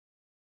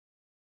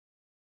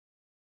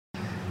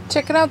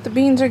Check it out, the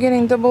beans are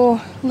getting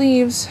double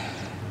leaves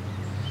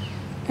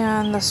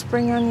and the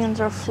spring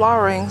onions are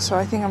flowering, so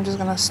I think I'm just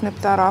gonna snip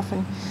that off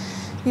and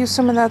use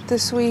some of that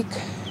this week.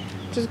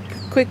 Just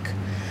a quick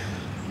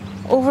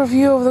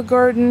overview of the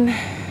garden.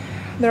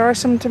 There are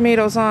some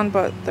tomatoes on,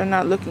 but they're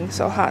not looking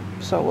so hot,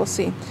 so we'll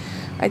see.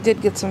 I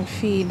did get some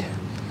feed,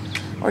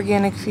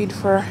 organic feed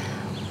for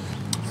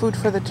food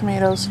for the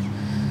tomatoes.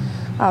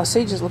 Oh,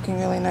 sage is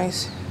looking really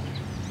nice.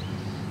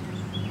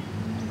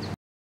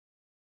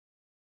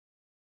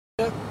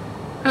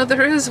 Oh,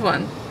 there is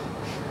one.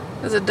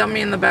 There's a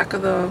dummy in the back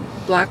of the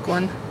black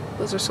one.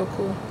 Those are so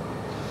cool.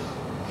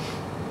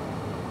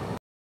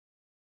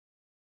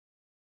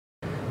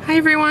 Hi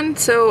everyone,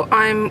 so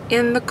I'm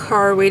in the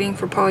car waiting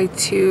for Polly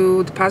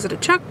to deposit a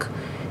check,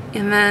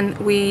 and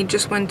then we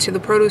just went to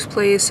the produce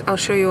place. I'll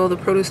show you all the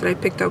produce that I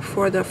picked up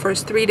for the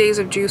first 3 days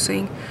of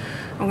juicing.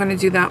 I'm going to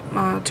do that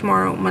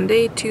tomorrow,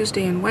 Monday,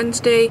 Tuesday, and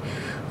Wednesday.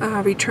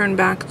 Return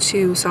back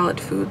to Solid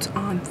Foods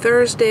on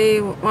Thursday.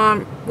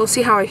 We'll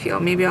see how I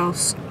feel. Maybe I'll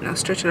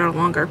stretch it out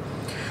longer.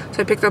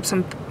 So I picked up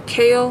some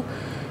kale,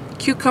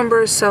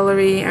 cucumbers,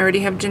 celery. I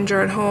already have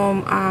ginger at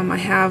home. I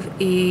have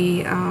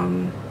a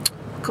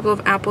couple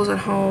of apples at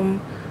home.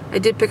 I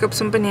did pick up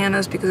some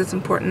bananas because it's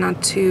important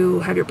not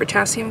to have your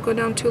potassium go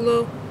down too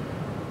low.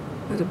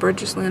 There's a bird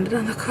just landed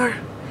on the car.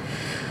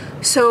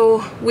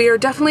 So we are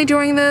definitely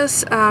doing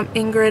this,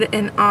 Ingrid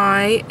and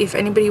I. If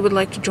anybody would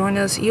like to join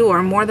us, you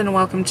are more than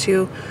welcome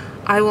to.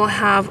 I will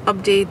have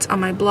updates on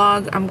my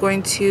blog. I'm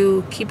going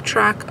to keep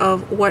track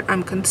of what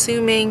I'm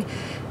consuming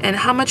and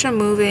how much I'm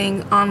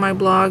moving on my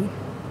blog,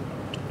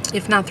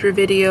 if not through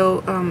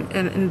video,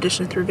 in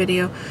addition through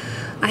video.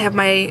 I have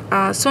my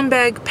swim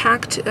bag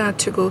packed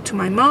to go to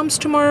my mom's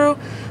tomorrow,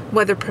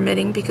 weather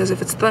permitting, because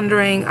if it's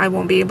thundering, I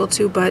won't be able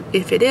to, but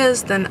if it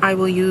is, then I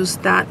will use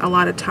that a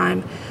lot of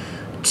time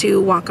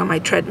to walk on my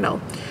treadmill.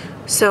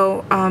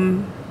 So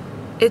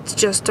it's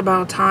just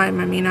about time.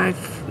 I mean, I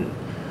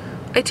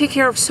take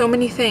care of so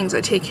many things.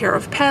 I take care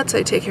of pets,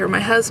 I take care of my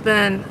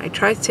husband, I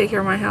try to take care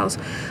of my house,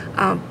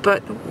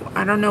 but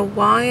I don't know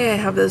why I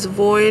have this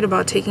void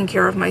about taking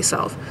care of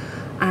myself.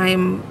 I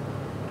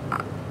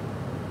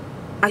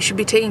should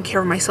be taking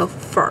care of myself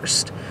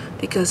first,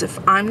 because if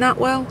I'm not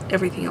well,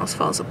 everything else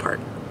falls apart.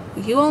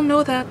 You all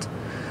know that.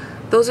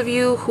 Those of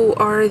you who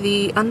are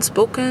the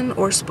unspoken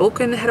or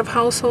spoken head of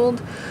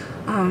household,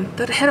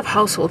 that head of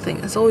household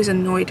thing has always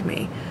annoyed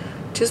me.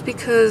 Just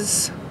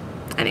because,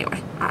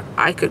 anyway,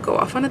 I could go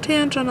off on a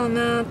tangent on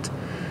that.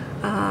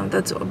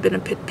 That's been a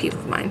pet peeve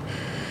of mine.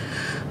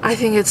 I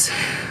think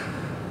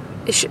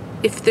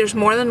if there's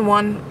more than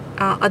one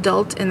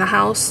adult in the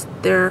house,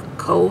 they're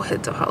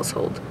co-heads of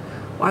household.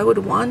 Why would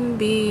one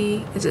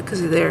be? Is it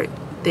because they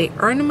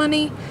earn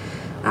money?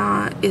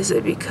 Is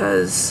it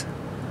because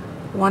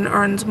one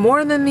earns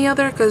more than the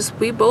other? Because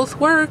we both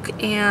work,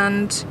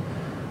 and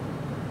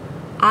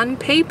on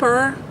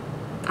paper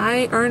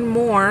I earn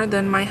more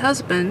than my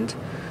husband.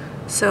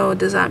 So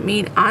does that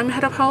mean I'm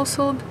head of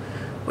household?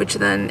 Which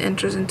then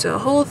enters into a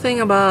whole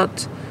thing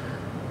about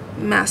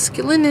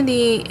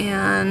masculinity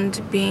and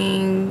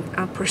being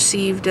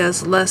perceived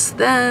as less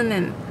than,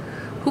 and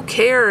who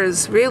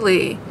cares,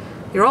 really?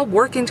 You're all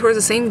working towards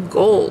the same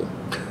goal.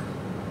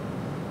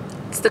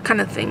 It's the kind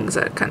of things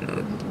that kind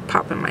of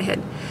pop in my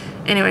head.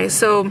 Anyway,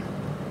 so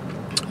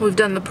we've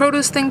done the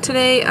produce thing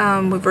today.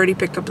 We've already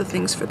picked up the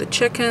things for the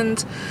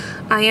chickens.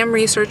 I am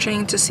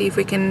researching to see if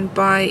we can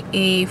buy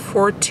a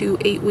 4 to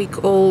 8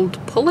 week old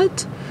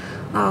pullet,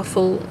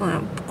 full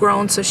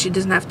grown, so she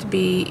doesn't have to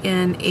be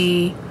in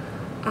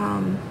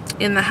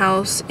the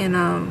house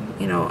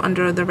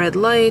under the red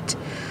light.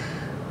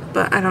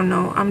 But I don't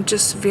know. I'm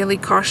just really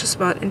cautious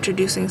about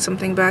introducing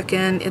something back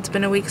in. It's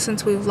been a week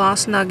since we've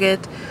lost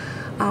Nugget.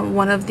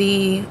 One of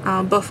the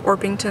Buff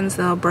Orpingtons,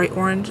 the bright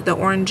orange, the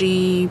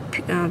orangey,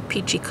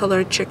 peachy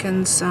colored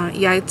chickens,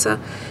 Yaitza,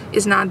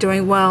 is not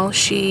doing well.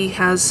 She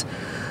has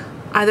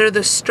either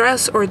the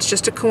stress, or it's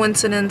just a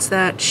coincidence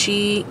that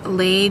she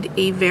laid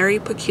a very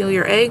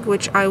peculiar egg,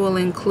 which I will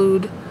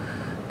include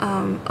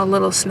a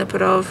little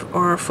snippet of,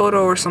 or a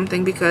photo or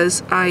something,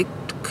 because I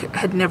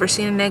had never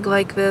seen an egg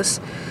like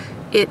this.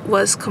 It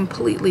was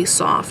completely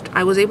soft.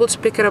 I was able to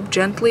pick it up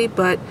gently,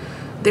 but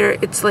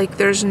it's like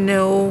there's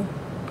no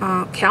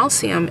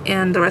calcium,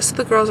 and the rest of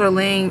the girls are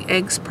laying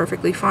eggs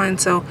perfectly fine.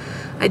 So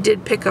I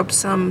did pick up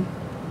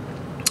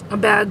a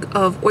bag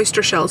of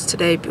oyster shells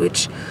today,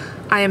 which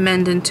I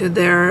amend into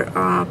their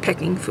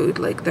pecking food,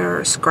 like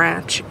their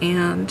scratch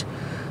and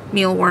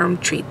mealworm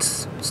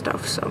treats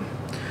stuff. So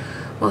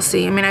we'll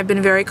see. I mean, I've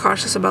been very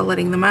cautious about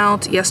letting them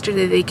out.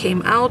 Yesterday they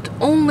came out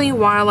only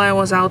while I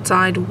was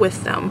outside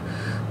with them,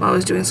 while I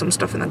was doing some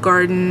stuff in the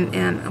garden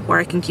and where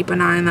I can keep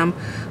an eye on them.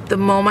 The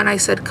moment I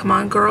said, come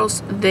on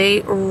girls, they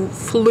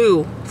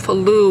flew,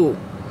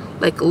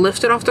 like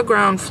lifted off the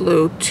ground,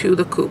 flew to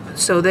the coop.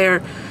 So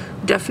they're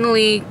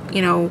definitely,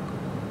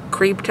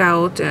 creeped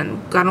out,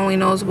 and God only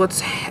knows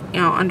what's,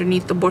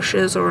 underneath the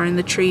bushes or in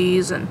the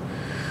trees. And,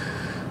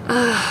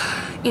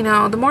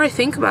 the more I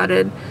think about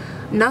it,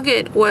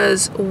 Nugget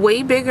was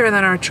way bigger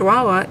than our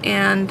Chihuahua,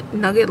 and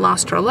Nugget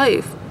lost her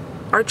life.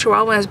 our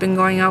Chihuahua has been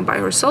going out by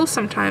herself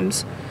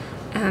sometimes,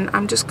 and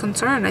I'm just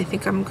concerned. I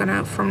think I'm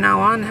gonna, from now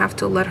on, have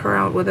to let her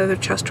out with either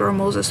Chester or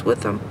Moses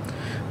with her.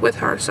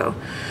 So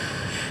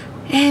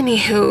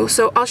anywho,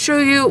 so I'll show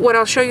you, what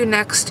I'll show you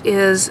next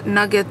is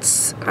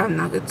nuggets, not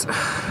nuggets,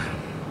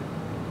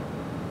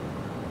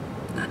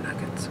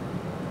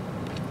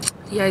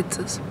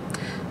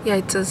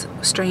 Yaitz's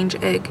strange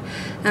egg.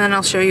 And then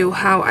I'll show you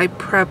how I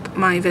prep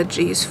my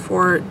veggies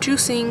for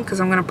juicing, because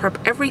I'm going to prep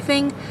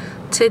everything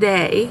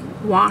today,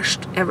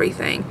 washed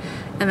everything,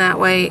 and that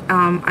way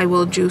I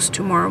will juice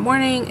tomorrow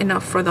morning,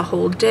 enough for the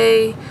whole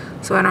day,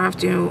 so I don't have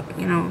to,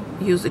 you know,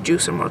 use the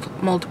juicer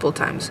multiple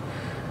times.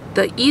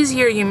 The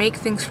easier you make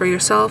things for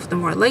yourself, the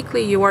more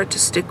likely you are to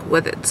stick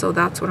with it. So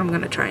that's what I'm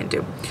going to try and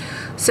do.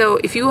 So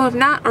if you have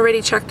not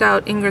already checked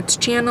out Ingrid's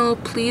channel,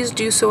 please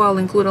do so. I'll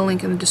include a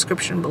link in the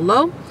description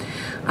below.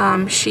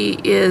 She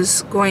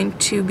is going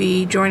to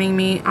be joining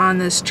me on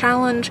this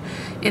challenge,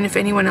 and if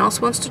anyone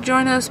else wants to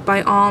join us,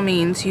 by all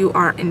means, you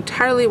are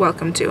entirely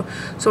welcome to.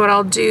 So what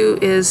I'll do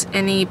is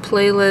any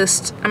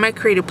playlist, I might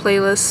create a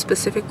playlist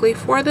specifically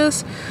for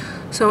this.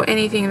 So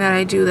anything that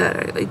I do,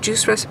 that like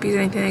juice recipes,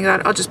 anything like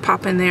that, I'll just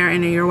pop in there,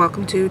 and you're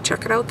welcome to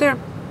check it out there.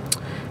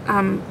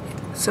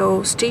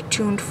 So stay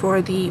tuned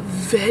for the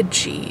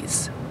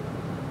veggies.